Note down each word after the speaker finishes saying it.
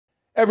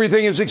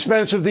Everything is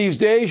expensive these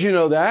days, you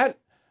know that.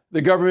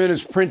 The government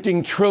is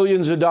printing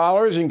trillions of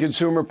dollars and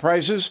consumer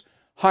prices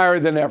higher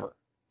than ever.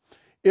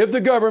 If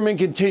the government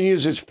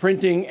continues its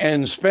printing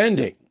and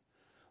spending,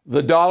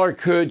 the dollar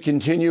could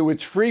continue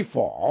its free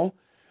fall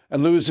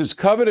and lose its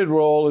coveted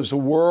role as the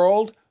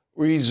world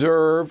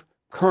reserve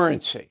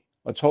currency.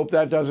 Let's hope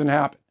that doesn't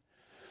happen.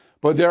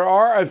 But there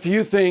are a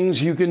few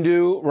things you can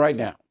do right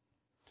now.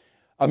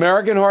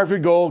 American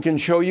Hartford Gold can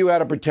show you how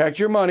to protect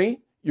your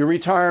money, your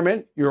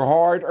retirement, your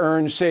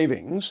hard-earned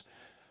savings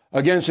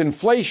against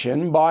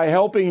inflation by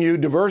helping you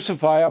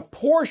diversify a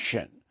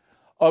portion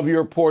of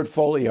your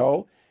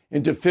portfolio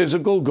into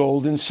physical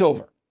gold and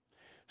silver.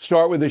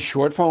 Start with a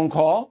short phone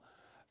call,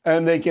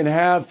 and they can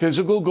have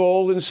physical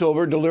gold and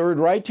silver delivered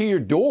right to your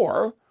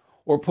door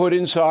or put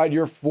inside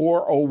your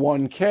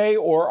 401k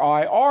or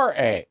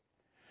IRA.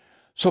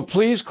 So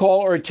please call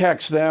or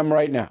text them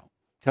right now.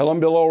 Tell them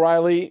Bill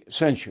O'Reilly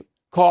sent you.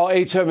 Call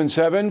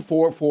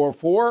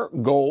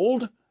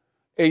 877-444-GOLD,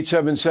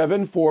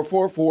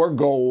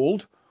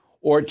 877-444-GOLD,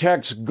 or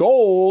text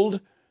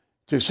GOLD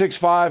to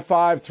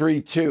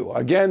 65532.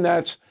 Again,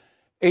 that's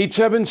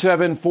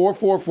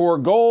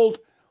 877-444-GOLD,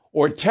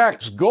 or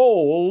text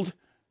GOLD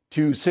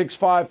to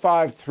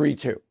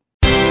 65532.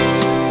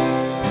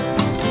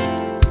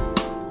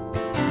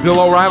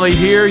 Bill O'Reilly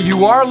here.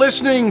 You are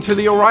listening to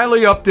the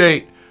O'Reilly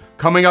Update.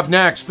 Coming up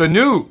next, the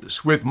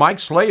news with Mike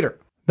Slater.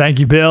 Thank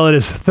you, Bill. It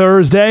is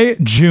Thursday,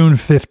 June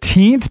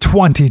 15th,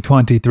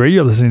 2023.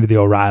 You're listening to the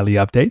O'Reilly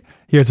Update.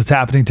 Here's what's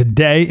happening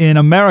today in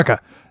America.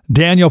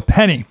 Daniel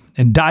Penny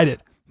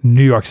indicted in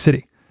New York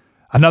City.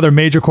 Another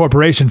major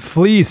corporation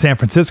flees San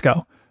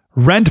Francisco.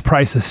 Rent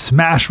prices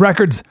smash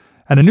records.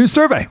 And a new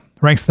survey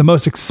ranks the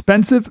most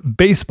expensive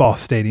baseball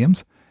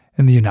stadiums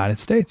in the United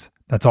States.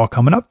 That's all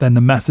coming up. Then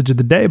the message of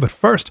the day. But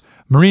first,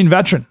 Marine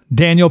veteran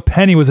Daniel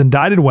Penny was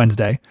indicted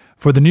Wednesday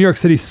for the New York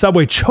City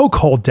subway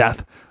chokehold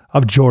death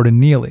of Jordan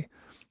Neely.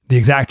 The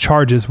exact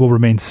charges will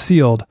remain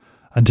sealed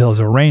until his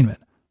arraignment.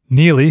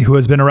 Neely, who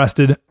has been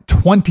arrested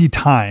 20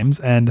 times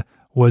and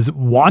was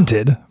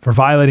wanted for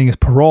violating his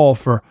parole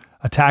for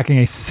attacking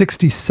a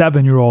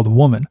 67-year-old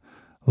woman,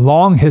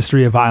 long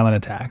history of violent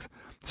attacks,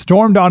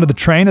 stormed onto the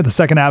train at the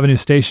 2nd Avenue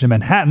station in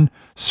Manhattan,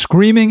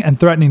 screaming and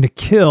threatening to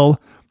kill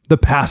the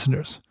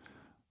passengers.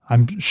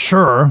 I'm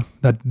sure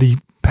that the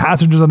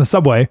passengers on the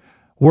subway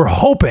were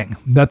hoping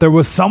that there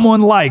was someone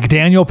like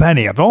Daniel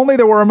Penny. If only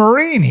there were a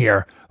Marine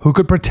here who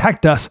could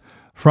protect us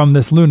from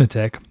this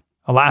lunatic.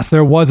 Alas,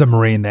 there was a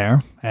Marine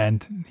there,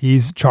 and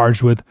he's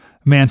charged with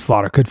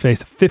manslaughter, could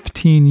face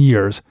 15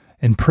 years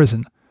in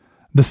prison.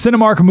 The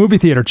Cinemark movie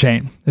theater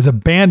chain is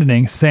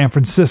abandoning San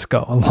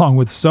Francisco, along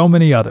with so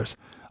many others.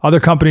 Other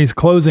companies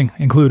closing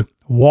include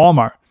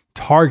Walmart,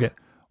 Target,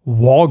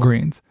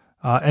 Walgreens,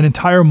 an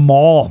entire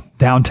mall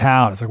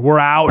downtown. It's like, we're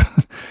out.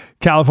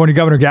 California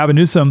Governor Gavin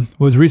Newsom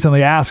was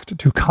recently asked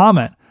to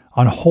comment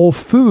on Whole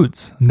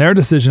Foods and their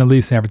decision to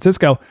leave San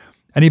Francisco,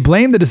 and he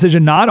blamed the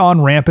decision not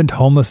on rampant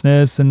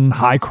homelessness and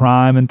high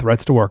crime and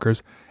threats to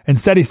workers.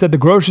 Instead, he said the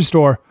grocery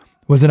store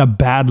was in a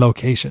bad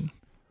location.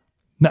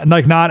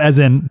 Like, not as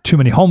in too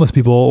many homeless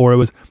people or it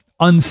was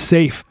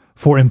unsafe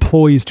for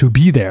employees to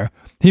be there.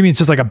 He means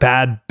just like a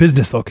bad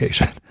business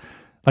location.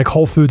 Like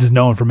Whole Foods is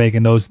known for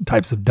making those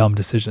types of dumb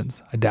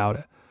decisions. I doubt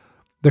it.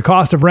 The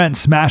cost of rent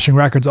smashing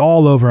records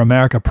all over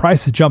America.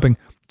 Prices jumping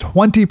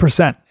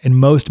 20% in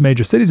most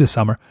major cities this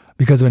summer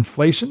because of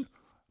inflation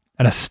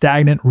and a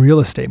stagnant real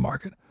estate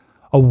market.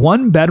 A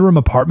 1-bedroom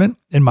apartment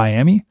in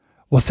Miami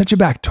will set you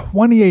back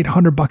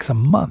 $2,800 a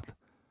month.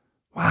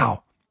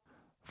 Wow.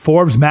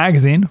 Forbes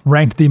magazine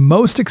ranked the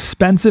most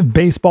expensive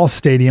baseball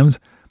stadiums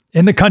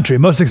in the country.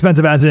 Most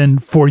expensive as in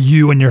for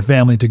you and your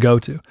family to go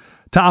to.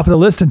 Top of the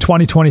list in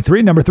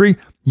 2023, number 3,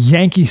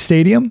 Yankee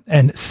Stadium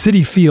and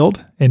Citi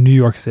Field in New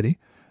York City.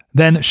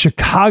 Then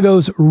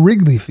Chicago's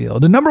Wrigley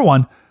Field. And number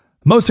 1,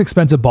 most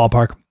expensive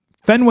ballpark,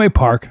 Fenway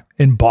Park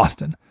in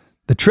Boston.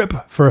 The trip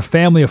for a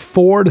family of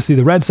 4 to see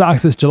the Red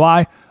Sox this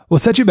July will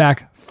set you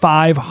back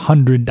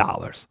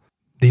 $500.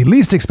 The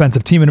least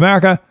expensive team in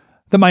America,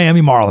 the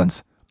Miami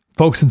Marlins.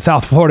 Folks in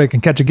South Florida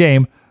can catch a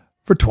game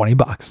for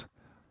 $20.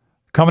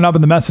 Coming up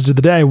in the message of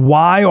the day,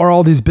 why are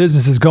all these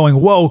businesses going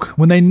woke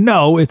when they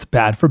know it's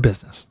bad for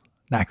business?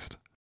 Next.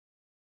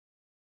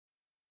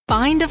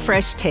 Find a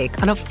fresh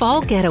take on a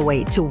fall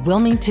getaway to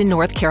Wilmington,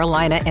 North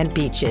Carolina and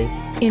beaches.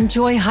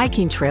 Enjoy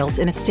hiking trails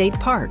in a state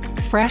park,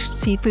 fresh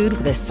seafood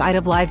with a side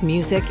of live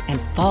music,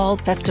 and fall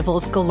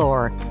festivals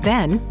galore.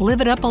 Then live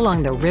it up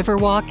along the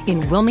Riverwalk in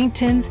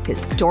Wilmington's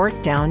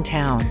historic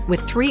downtown.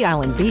 With 3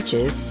 island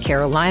beaches,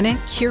 Carolina,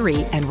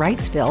 Curie, and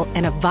Wrightsville,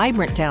 and a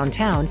vibrant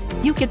downtown,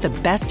 you get the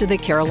best of the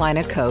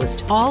Carolina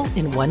coast all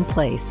in one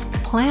place.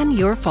 Plan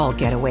your fall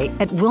getaway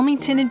at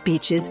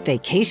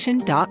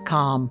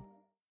WilmingtonandBeachesVacation.com.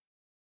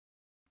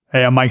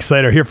 Hey, I'm Mike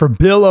Slater here for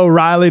Bill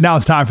O'Reilly. Now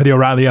it's time for the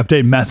O'Reilly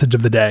Update message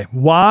of the day.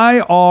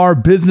 Why are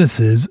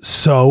businesses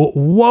so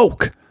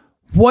woke?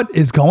 What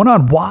is going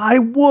on? Why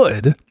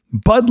would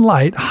Bud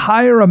Light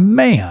hire a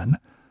man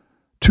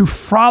to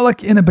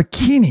frolic in a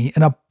bikini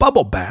in a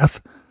bubble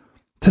bath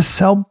to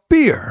sell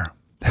beer?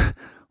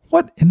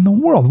 What in the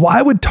world?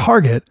 Why would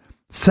Target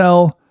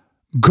sell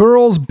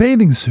girls'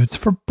 bathing suits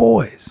for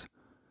boys?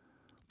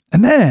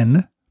 And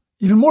then,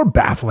 even more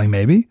baffling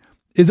maybe,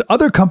 is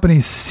other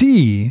companies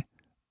see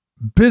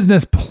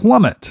business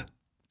plummet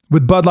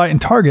with Bud Light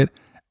and Target,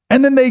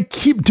 and then they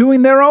keep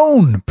doing their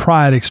own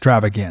Pride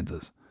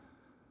extravaganzas.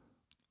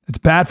 It's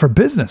bad for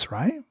business,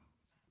 right?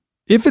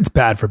 If it's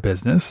bad for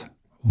business,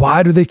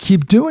 why do they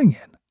keep doing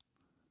it?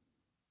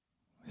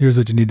 Here's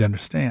what you need to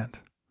understand.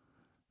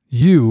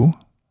 You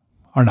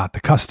are not the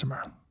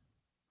customer.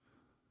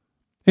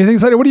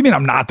 Anything's like, what do you mean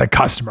I'm not the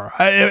customer?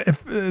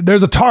 If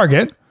there's a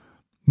Target,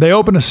 they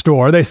open a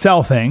store, they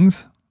sell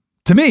things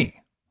to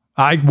me.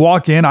 I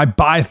walk in, I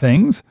buy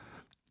things,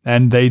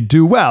 and they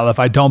do well. If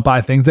I don't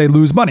buy things, they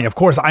lose money. Of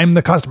course, I'm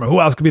the customer. Who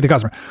else could be the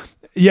customer?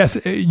 Yes,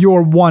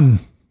 you're one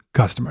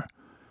customer,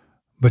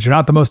 but you're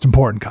not the most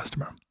important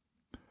customer.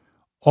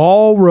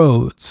 All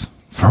roads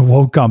for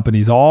woke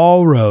companies,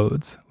 all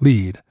roads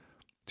lead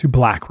to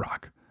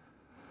BlackRock.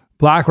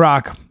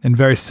 BlackRock, in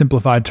very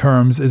simplified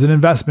terms, is an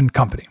investment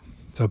company.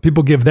 So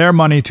people give their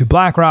money to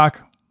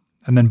BlackRock,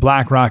 and then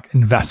BlackRock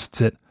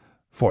invests it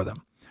for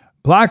them.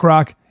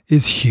 BlackRock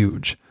is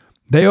huge.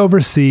 They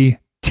oversee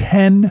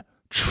 $10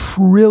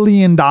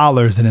 trillion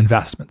in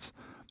investments.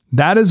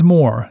 That is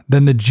more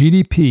than the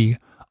GDP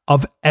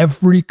of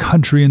every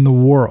country in the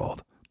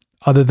world,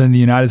 other than the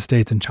United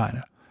States and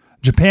China.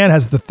 Japan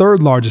has the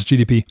third largest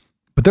GDP,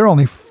 but they're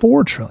only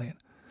 $4 trillion.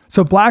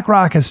 So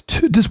BlackRock has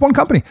just one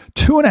company,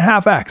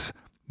 2.5x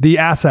the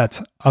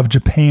assets of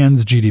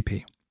Japan's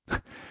GDP.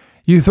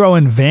 You throw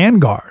in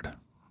Vanguard,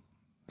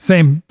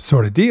 same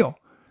sort of deal.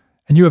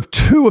 And you have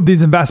two of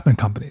these investment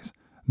companies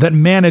that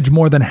manage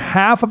more than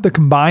half of the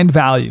combined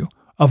value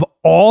of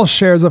all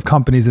shares of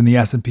companies in the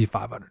S&P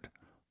 500.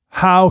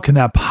 How can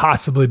that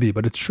possibly be?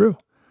 But it's true.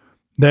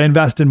 They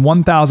invest in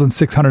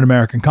 1,600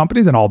 American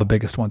companies, and all the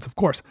biggest ones, of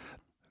course.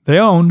 They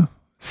own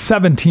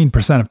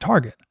 17% of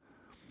Target.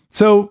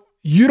 So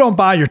you don't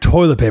buy your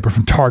toilet paper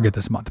from Target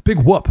this month. Big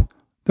whoop.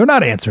 They're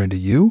not answering to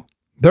you.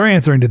 They're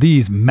answering to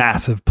these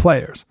massive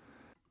players.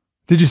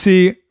 Did you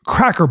see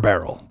Cracker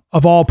Barrel,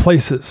 of all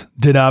places,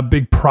 did a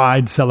big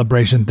Pride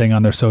celebration thing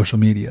on their social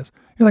medias?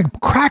 You're like,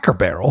 Cracker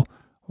Barrel?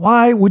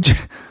 Why would you?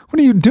 What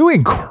are you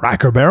doing,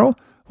 Cracker Barrel?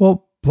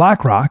 Well,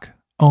 BlackRock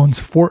owns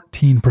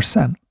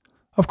 14%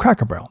 of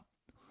Cracker Barrel.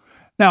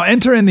 Now,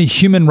 enter in the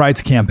Human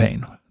Rights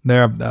Campaign.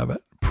 They're a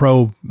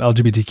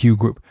pro-LGBTQ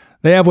group.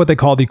 They have what they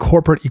call the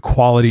Corporate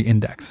Equality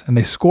Index, and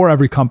they score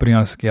every company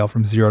on a scale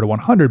from 0 to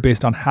 100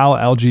 based on how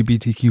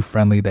LGBTQ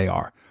friendly they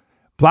are.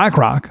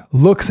 BlackRock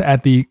looks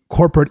at the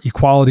Corporate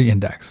Equality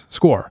Index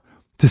score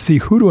to see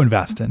who to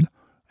invest in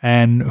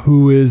and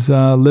who is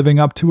living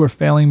up to or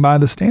failing by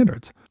the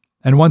standards.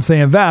 And once they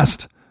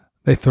invest,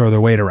 they throw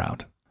their weight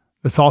around.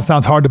 This all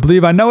sounds hard to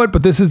believe, I know it,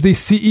 but this is the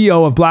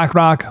CEO of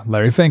BlackRock,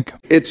 Larry Fink.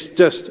 It's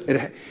just,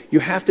 you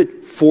have to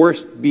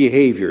force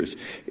behaviors.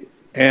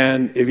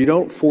 And if you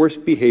don't force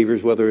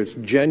behaviors, whether it's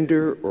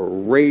gender or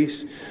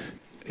race,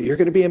 you're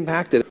going to be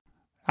impacted.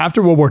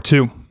 After World War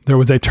II, there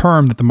was a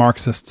term that the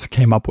Marxists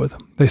came up with.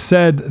 They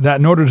said that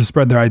in order to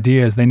spread their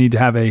ideas, they need to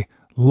have a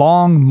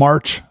long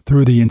march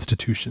through the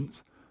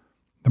institutions.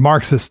 The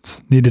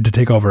Marxists needed to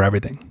take over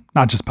everything,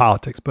 not just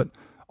politics, but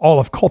all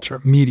of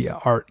culture, media,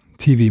 art,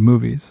 TV,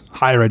 movies,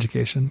 higher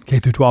education, K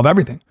through 12,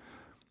 everything.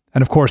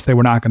 And of course, they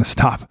were not going to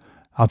stop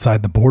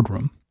outside the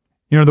boardroom.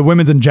 You know, the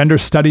women's and gender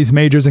studies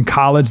majors in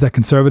college that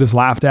conservatives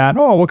laughed at.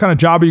 Oh, what kind of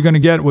job are you going to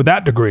get with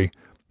that degree?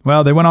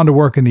 Well, they went on to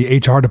work in the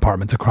HR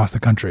departments across the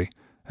country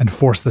and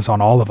forced this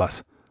on all of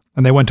us.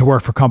 And they went to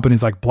work for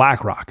companies like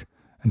BlackRock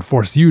and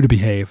forced you to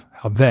behave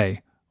how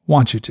they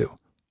want you to.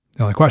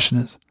 The only question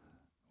is,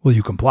 will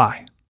you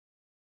comply?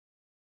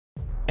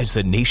 As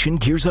the nation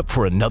gears up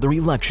for another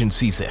election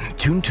season,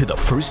 tune to the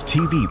First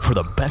TV for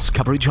the best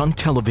coverage on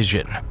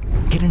television.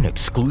 Get an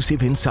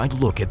exclusive inside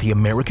look at the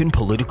American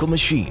political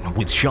machine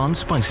with Sean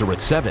Spicer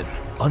at 7.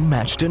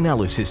 Unmatched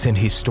analysis and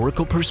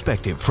historical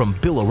perspective from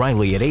Bill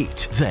O'Reilly at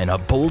 8. Then a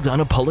bold,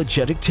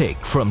 unapologetic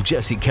take from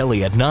Jesse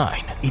Kelly at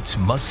 9. It's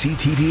must-see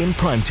TV in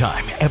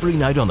primetime every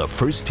night on the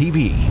First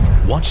TV.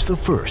 Watch The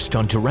First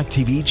on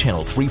DirecTV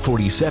Channel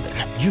 347,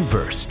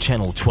 UVerse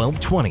Channel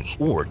 1220,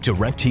 or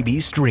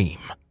DirecTV Stream.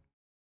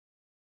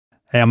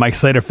 Hey, I'm Mike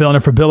Slater filling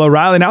in for Bill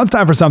O'Reilly. Now it's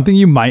time for something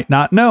you might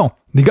not know.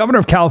 The governor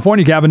of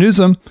California, Gavin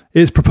Newsom,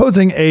 is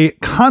proposing a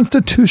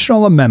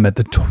constitutional amendment,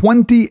 the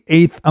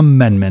 28th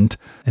Amendment,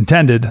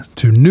 intended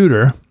to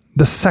neuter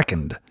the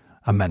Second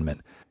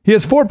Amendment. He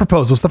has 4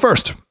 proposals. The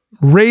first,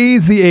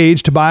 raise the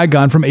age to buy a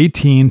gun from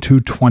 18 to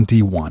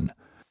 21.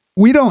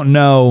 We don't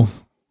know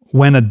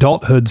when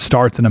adulthood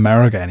starts in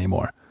America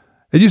anymore.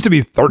 It used to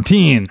be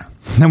 13,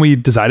 then we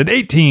decided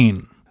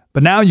 18.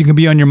 But now you can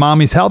be on your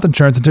mommy's health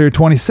insurance until you're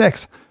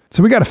 26.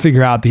 So we got to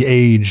figure out the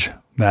age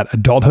that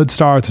adulthood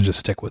starts and just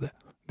stick with it.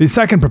 The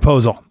second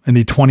proposal in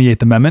the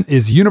 28th Amendment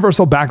is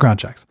universal background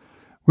checks.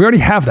 We already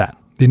have that.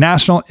 The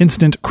National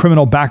Instant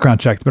Criminal Background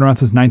Check has been around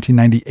since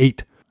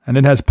 1998, and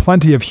it has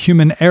plenty of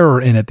human error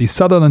in it. The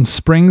Sutherland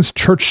Springs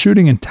church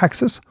shooting in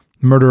Texas,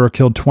 murderer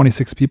killed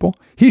 26 people.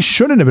 He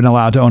shouldn't have been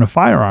allowed to own a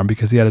firearm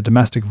because he had a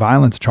domestic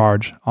violence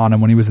charge on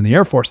him when he was in the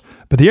Air Force.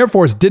 But the Air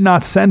Force did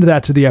not send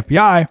that to the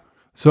FBI,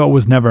 so it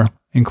was never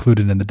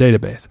included in the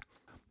database.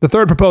 The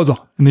third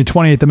proposal in the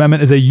 28th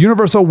Amendment is a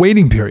universal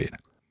waiting period.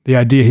 The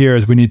idea here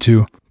is we need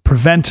to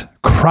prevent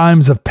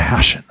crimes of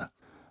passion.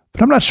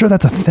 But I'm not sure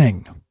that's a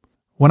thing.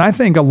 When I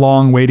think a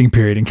long waiting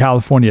period, in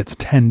California, it's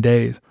 10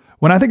 days.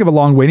 When I think of a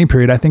long waiting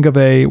period, I think of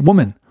a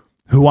woman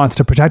who wants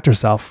to protect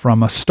herself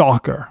from a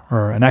stalker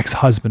or an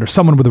ex-husband or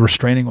someone with a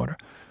restraining order.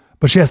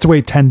 But she has to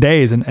wait 10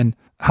 days. And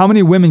how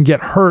many women get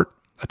hurt,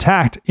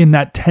 attacked in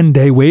that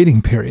 10-day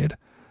waiting period?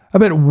 I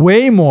bet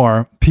way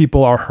more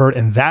people are hurt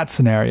in that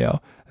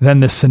scenario than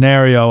the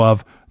scenario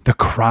of the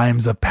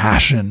crimes of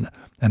passion.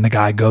 And the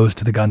guy goes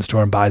to the gun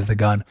store and buys the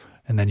gun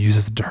and then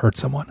uses it to hurt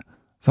someone.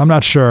 So I'm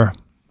not sure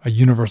a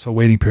universal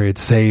waiting period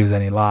saves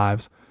any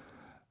lives.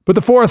 But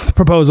the fourth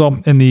proposal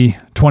in the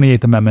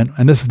 28th Amendment,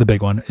 and this is the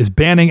big one, is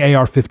banning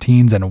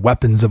AR-15s and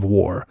weapons of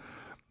war.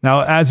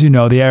 Now, as you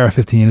know, the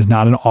AR-15 is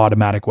not an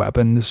automatic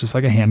weapon. It's just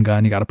like a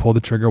handgun. You got to pull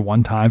the trigger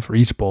one time for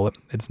each bullet.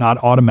 It's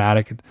not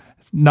automatic.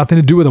 It's nothing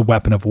to do with a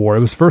weapon of war.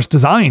 It was first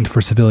designed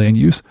for civilian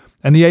use,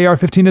 and the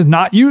AR-15 is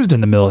not used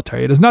in the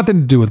military. It has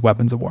nothing to do with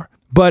weapons of war.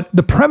 But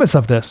the premise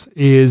of this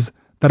is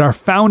that our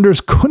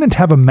founders couldn't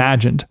have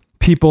imagined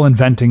people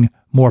inventing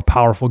more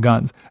powerful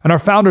guns. And our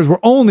founders were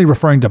only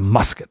referring to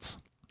muskets.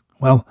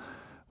 Well,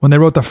 when they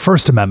wrote the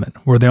First Amendment,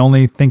 were they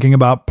only thinking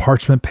about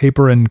parchment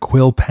paper and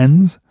quill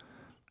pens?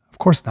 Of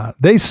course not.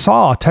 They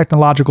saw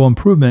technological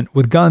improvement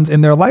with guns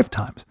in their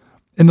lifetimes.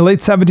 In the late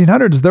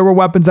 1700s, there were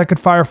weapons that could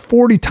fire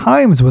 40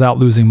 times without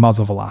losing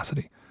muzzle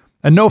velocity.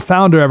 And no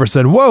founder ever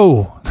said,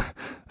 whoa,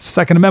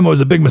 Second Amendment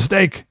was a big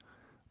mistake.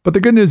 But the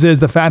good news is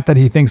the fact that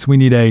he thinks we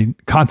need a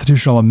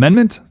constitutional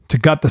amendment to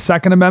gut the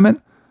Second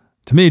Amendment,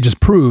 to me, just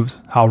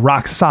proves how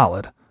rock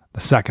solid the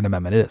Second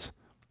Amendment is.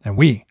 And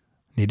we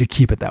need to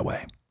keep it that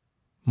way.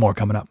 More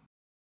coming up.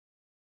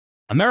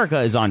 America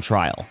is on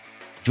trial.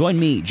 Join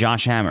me,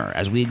 Josh Hammer,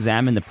 as we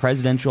examine the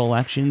presidential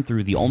election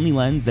through the only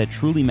lens that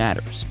truly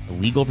matters, the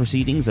legal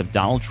proceedings of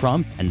Donald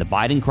Trump and the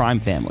Biden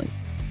crime family.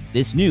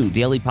 This new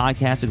daily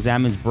podcast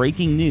examines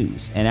breaking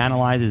news and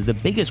analyzes the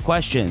biggest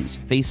questions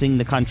facing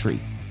the country.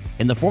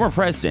 Can the former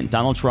president,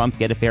 Donald Trump,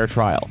 get a fair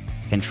trial?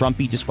 Can Trump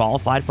be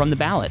disqualified from the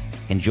ballot?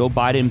 Can Joe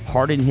Biden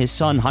pardon his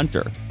son,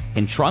 Hunter?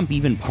 Can Trump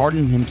even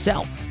pardon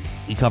himself?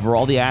 We cover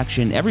all the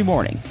action every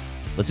morning.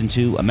 Listen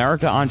to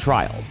America on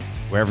Trial,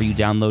 wherever you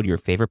download your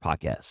favorite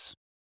podcasts.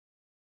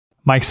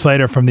 Mike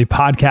Slater from the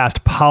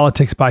podcast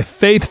Politics by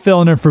Faith,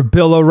 filling in for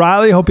Bill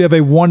O'Reilly. Hope you have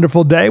a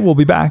wonderful day. We'll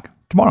be back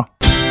tomorrow.